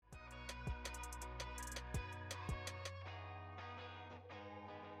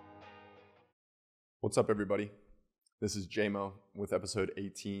What's up, everybody? This is JMO with episode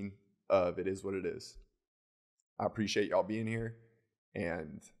 18 of It Is What It Is. I appreciate y'all being here,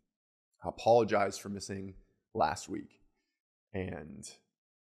 and I apologize for missing last week. And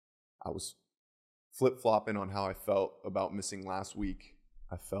I was flip-flopping on how I felt about missing last week.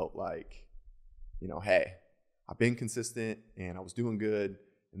 I felt like, hey, I've been consistent and I was doing good.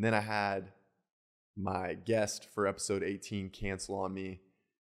 And then I had my guest for episode 18 cancel on me.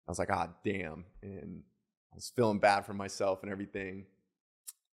 I was like, damn. And I was feeling bad for myself and everything.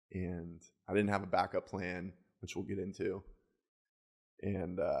 And I didn't have a backup plan, which we'll get into.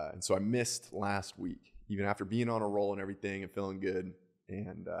 And so I missed last week, even after being on a roll and everything and feeling good.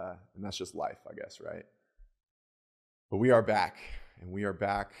 And that's just life, I guess, right? But we are back. And we are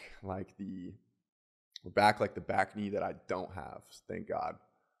back like the back knee that I don't have. Thank God.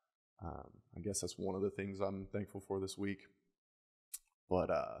 I guess that's one of the things I'm thankful for this week. But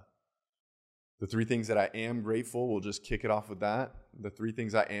the three things that I am grateful, we'll just kick it off with that. The three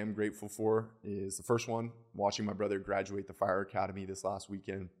things I am grateful for is the first one, watching my brother graduate the fire academy this last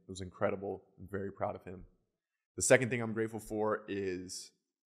weekend. It was incredible. I'm very proud of him. The second thing I'm grateful for is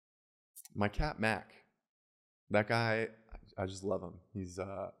my cat, Mac. That guy, I just love him. He's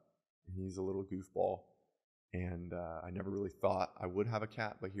a little goofball. And I never really thought I would have a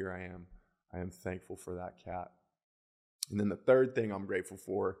cat, but here I am. I am thankful for that cat. And then the third thing I'm grateful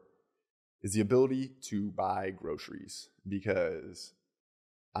for is the ability to buy groceries, because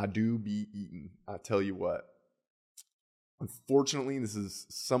I do be eating. I tell you what, unfortunately, this is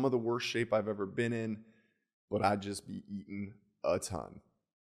some of the worst shape I've ever been in, but I just be eating a ton.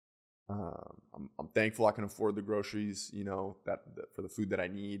 I'm thankful I can afford the groceries, that for the food that I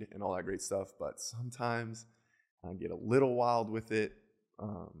need and all that great stuff. But sometimes I get a little wild with it.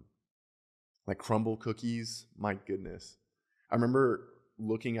 Like Crumbl cookies, my goodness. I remember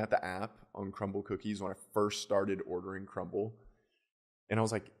looking at the app on Crumbl cookies when I first started ordering Crumbl, and I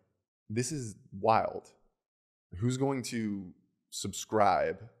was like, this is wild. Who's going to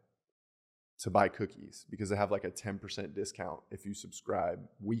subscribe to buy cookies? Because they have like a 10% discount if you subscribe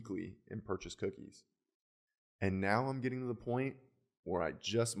weekly and purchase cookies. And now I'm getting to the point where I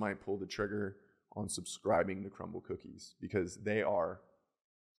just might pull the trigger on subscribing to Crumbl cookies, because they are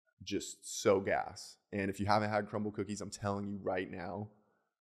just so gas. And if you haven't had Crumbl cookies, I'm telling you right now,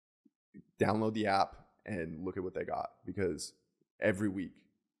 download the app and look at what they got, because every week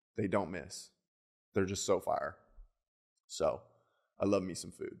they don't miss. They're just so fire. So I love me some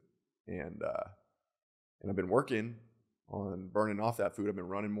food. And I've been working on burning off that food. I've been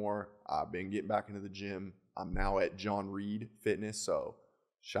running more. I've been getting back into the gym. I'm now at John Reed Fitness. So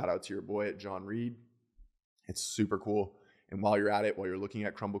shout out to your boy at John Reed. It's super cool. And while you're at it, while you're looking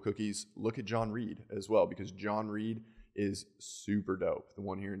at Crumbl cookies, look at John Reed as well, because John Reed is super dope. The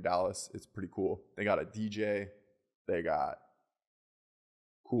one here in Dallas, it's pretty cool. They got a DJ. They got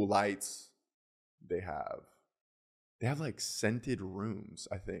cool lights. They have like scented rooms,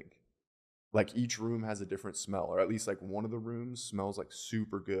 I think. Like each room has a different smell, or at least like one of the rooms smells like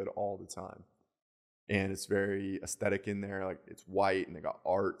super good all the time. And it's very aesthetic in there. Like it's white and they got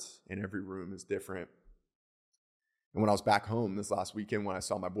art, and every room is different. And when I was back home this last weekend, when I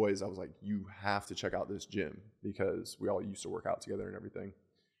saw my boys, I was like, you have to check out this gym, because we all used to work out together and everything.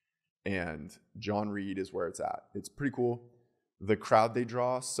 And John Reed is where it's at. It's pretty cool. The crowd they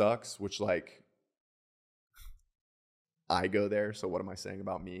draw sucks, which like I go there. So what am I saying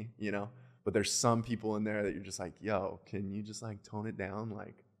about me, But there's some people in there that you're just like, yo, can you just like tone it down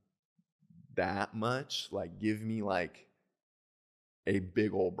like that much? Like give me like a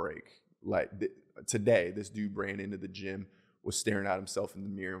big old break. Like today, this dude ran into the gym, was staring at himself in the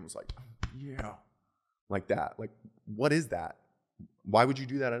mirror and was like, yeah, like that. Like, what is that? Why would you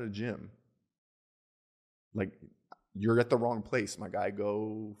do that at a gym? Like, you're at the wrong place, my guy.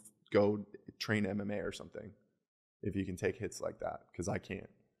 Go train MMA or something if you can take hits like that, because I can't.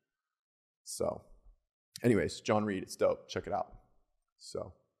 So anyways, John Reed, it's dope. Check it out.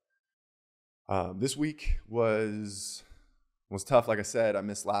 So this week was tough. Like I said, I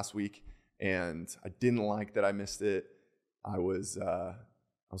missed last week, and I didn't like that I missed it. I was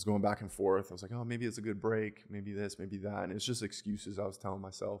going back and forth. I was like, oh, maybe it's a good break. Maybe this, maybe that. And it's just excuses I was telling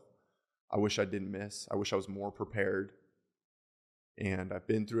myself. I wish I didn't miss. I wish I was more prepared. And I've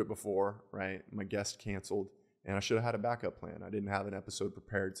been through it before, right? My guest canceled, and I should have had a backup plan. I didn't have an episode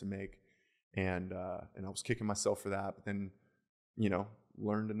prepared to make. And I was kicking myself for that. But then,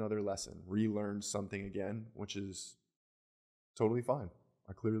 learned another lesson, relearned something again, which is totally fine.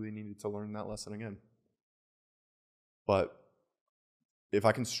 I clearly needed to learn that lesson again. But if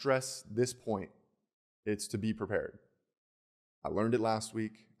I can stress this point, it's to be prepared. I learned it last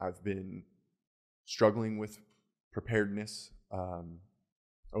week. I've been struggling with preparedness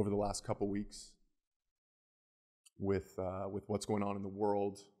over the last couple weeks with what's going on in the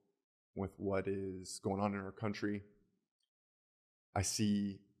world, with what is going on in our country. I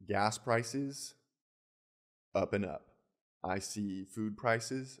see gas prices up and up. I see food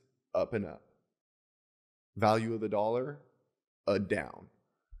prices up and up. Value of the dollar down.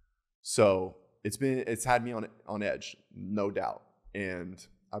 So it's had me on edge, no doubt. And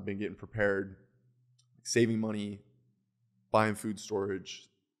I've been getting prepared, saving money, buying food storage,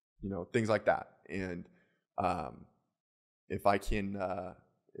 things like that. And if I can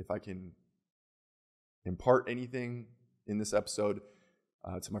impart anything in this episode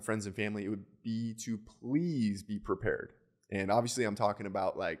to my friends and family, it would be to please be prepared. And obviously I'm talking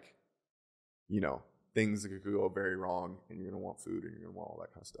about things that could go very wrong, and you're going to want food and you're going to want all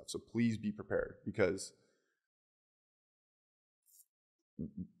that kind of stuff. So please be prepared, because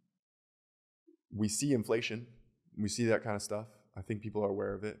we see inflation, we see that kind of stuff. I think people are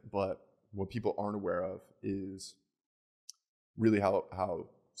aware of it, but what people aren't aware of is really how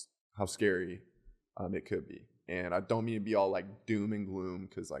scary it could be. And I don't mean to be all like doom and gloom,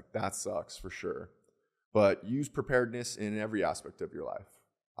 because that sucks for sure. But use preparedness in every aspect of your life.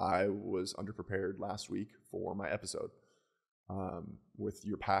 I was underprepared last week for my episode. With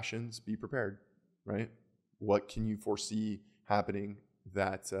your passions, be prepared, right? What can you foresee happening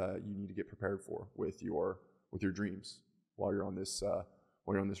that you need to get prepared for with your dreams while you're on this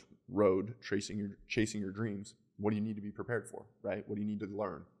road chasing your dreams? What do you need to be prepared for, right? What do you need to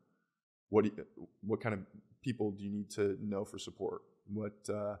learn? What kind of people do you need to know for support?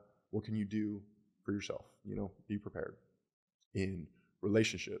 What can you do for yourself? Be prepared in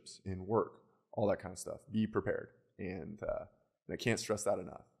relationships, in work, all that kind of stuff. Be prepared. And I can't stress that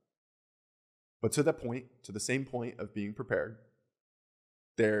enough. But to the same point of being prepared,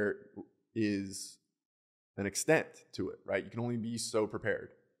 there is an extent to it, right? You can only be so prepared.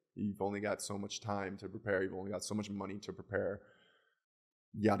 You've only got so much time to prepare. You've only got so much money to prepare.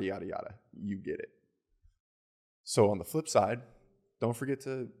 Yada, yada, yada. You get it. So on the flip side, don't forget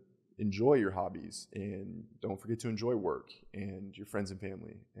to enjoy your hobbies, and don't forget to enjoy work and your friends and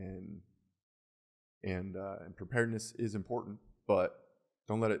family, and preparedness is important, but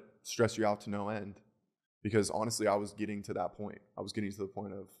don't let it stress you out to no end, because honestly, I was getting to that point. I was getting to the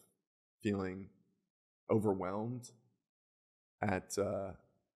point of feeling overwhelmed at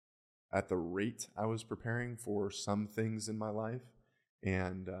the rate I was preparing for some things in my life,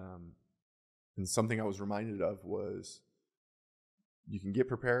 and something I was reminded of was, you can get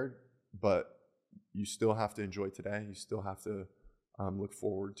prepared, but you still have to enjoy today. You still have to look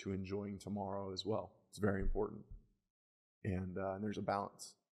forward to enjoying tomorrow as well. It's very important. And there's a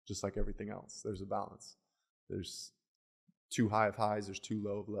balance, just like everything else. There's a balance. There's too high of highs, there's too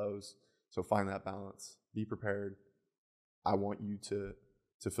low of lows. So find that balance. Be prepared. I want you to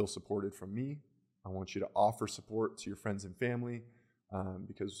feel supported from me. I want you to offer support to your friends and family,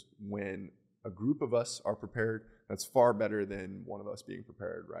 because when a group of us are prepared, that's far better than one of us being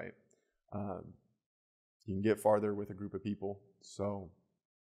prepared, right? You can get farther with a group of people. So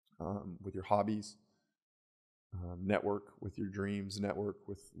with your hobbies, network with your dreams, network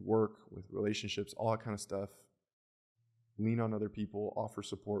with work, with relationships, all that kind of stuff. Lean on other people, offer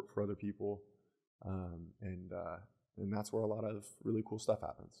support for other people, and that's where a lot of really cool stuff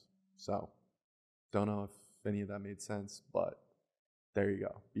happens. So don't know if any of that made sense, but there you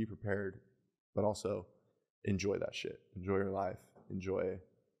go. Be prepared, but also enjoy that shit. Enjoy your life. Enjoy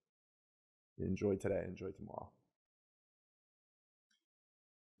today. Enjoy tomorrow.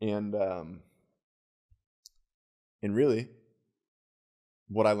 And really,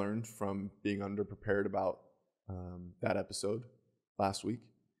 what I learned from being underprepared about that episode last week,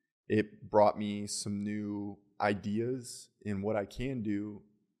 it brought me some new ideas in what I can do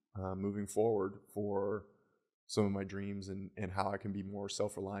moving forward for some of my dreams, and how I can be more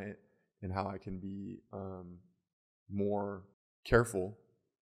self-reliant, and how I can be more careful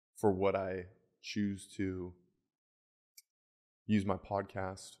for what I choose to use my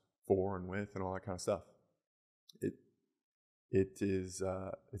podcast for and with, and all that kind of stuff. It's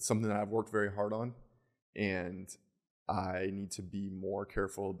something that I've worked very hard on, and I need to be more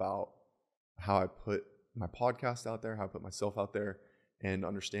careful about how I put my podcast out there, how I put myself out there, and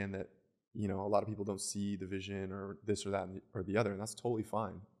understand that, a lot of people don't see the vision or this or that or the other, and that's totally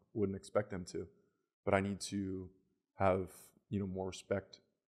fine. Wouldn't expect them to, but I need to have, more respect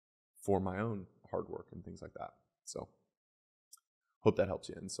for my own hard work and things like that. So hope that helps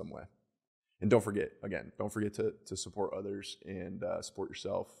you in some way. And don't forget to support others and support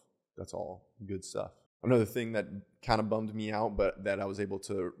yourself. That's all good stuff. Another thing that kind of bummed me out, but that I was able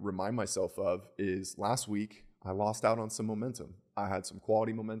to remind myself of, is last week I lost out on some momentum. I had some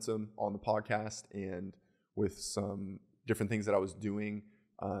quality momentum on the podcast and with some different things that I was doing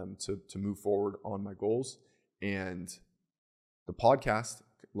to move forward on my goals. And the podcast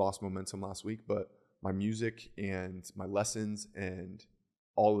lost momentum last week, but my music and my lessons and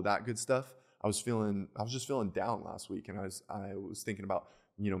all of that good stuff, I was just feeling down last week. And I was thinking about,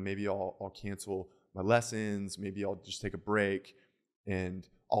 maybe I'll cancel my lessons, maybe I'll just take a break. And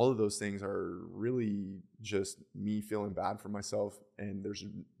all of those things are really just me feeling bad for myself. And there's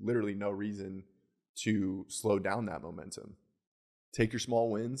literally no reason to slow down that momentum. Take your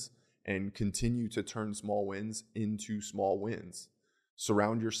small wins and continue to turn small wins into small wins.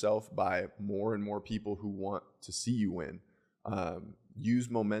 Surround yourself by more and more people who want to see you win. Use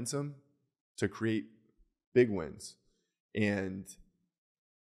momentum to create big wins. And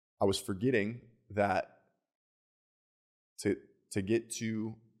I was forgetting that to get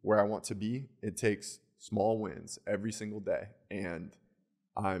to where I want to be, it takes small wins every single day. And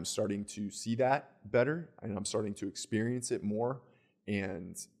I'm starting to see that better, and I'm starting to experience it more.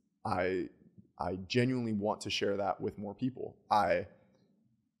 And I genuinely want to share that with more people. I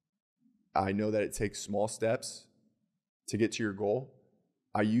know that it takes small steps to get to your goal.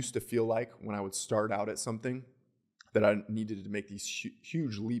 I used to feel like when I would start out at something that I needed to make these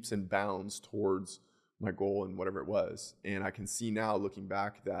huge leaps and bounds towards my goal and whatever it was. And I can see now, looking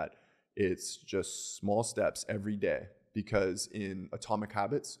back, that it's just small steps every day. Because in Atomic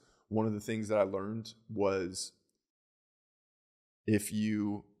Habits, one of the things that I learned was if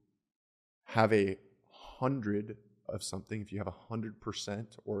you have 100 of something, if you have 100%,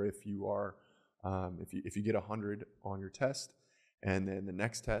 or if you are, if you get 100 on your test, and then the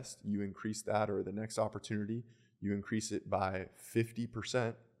next test you increase that, or the next opportunity you increase it by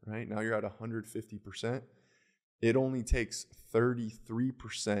 50%, right? Now you're at 150%. It only takes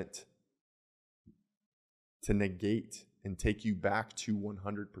 33% to negate and take you back to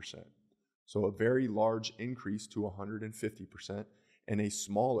 100%. So a very large increase to 150%, and a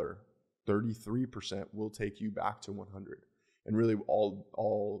smaller 33% will take you back to 100. And really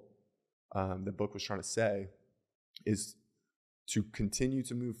all the book was trying to say is to continue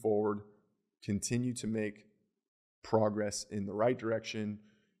to move forward, continue to make progress in the right direction,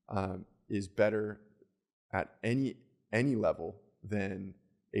 is better at any level than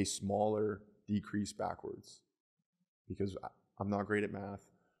a smaller decrease backwards. Because I'm not great at math,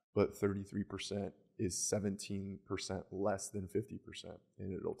 but 33% is 17% less than 50%,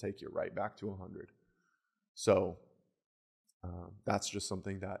 and it'll take you right back to 100. So that's just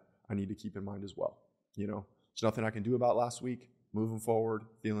something that I need to keep in mind as well. There's nothing I can do about last week. Moving forward,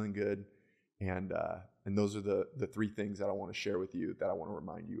 feeling good, and those are the three things that I want to share with you, that I want to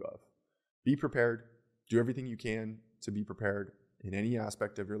remind you of. Be prepared. Do everything you can to be prepared in any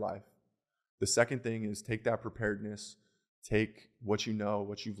aspect of your life. The second thing is take that preparedness, take what you know,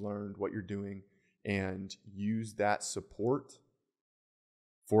 what you've learned, what you're doing, and use that support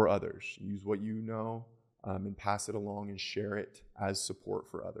for others. Use what you know and pass it along and share it as support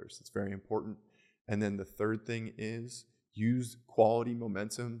for others. It's very important. And then the third thing is use quality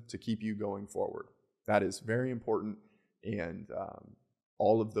momentum to keep you going forward. That is very important. And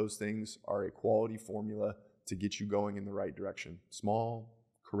all of those things are a quality formula to get you going in the right direction. Small,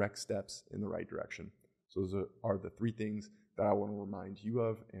 correct steps in the right direction. So those are the three things that I want to remind you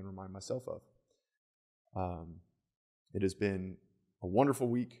of and remind myself of. It has been a wonderful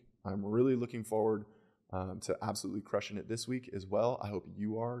week. I'm really looking forward to absolutely crushing it this week as well. I hope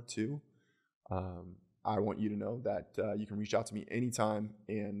you are too. I want you to know that you can reach out to me anytime,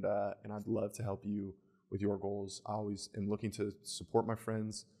 and I'd love to help you with your goals. I always am looking to support my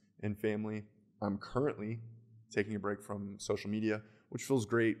friends and family. I'm currently taking a break from social media, which feels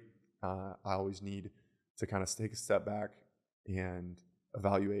great. I always need to kind of take a step back and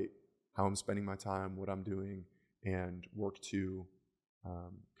evaluate how I'm spending my time, what I'm doing, and work to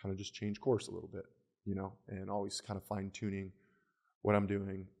kind of just change course a little bit, and always kind of fine-tuning what I'm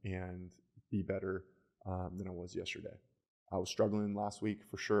doing and be better than I was yesterday. I was struggling last week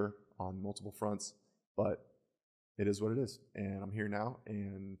for sure on multiple fronts, but it is what it is. And I'm here now,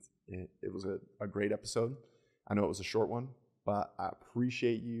 and it was a great episode. I know it was a short one, but I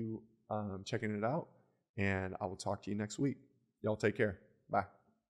appreciate you checking it out, and I will talk to you next week. Y'all take care. Bye.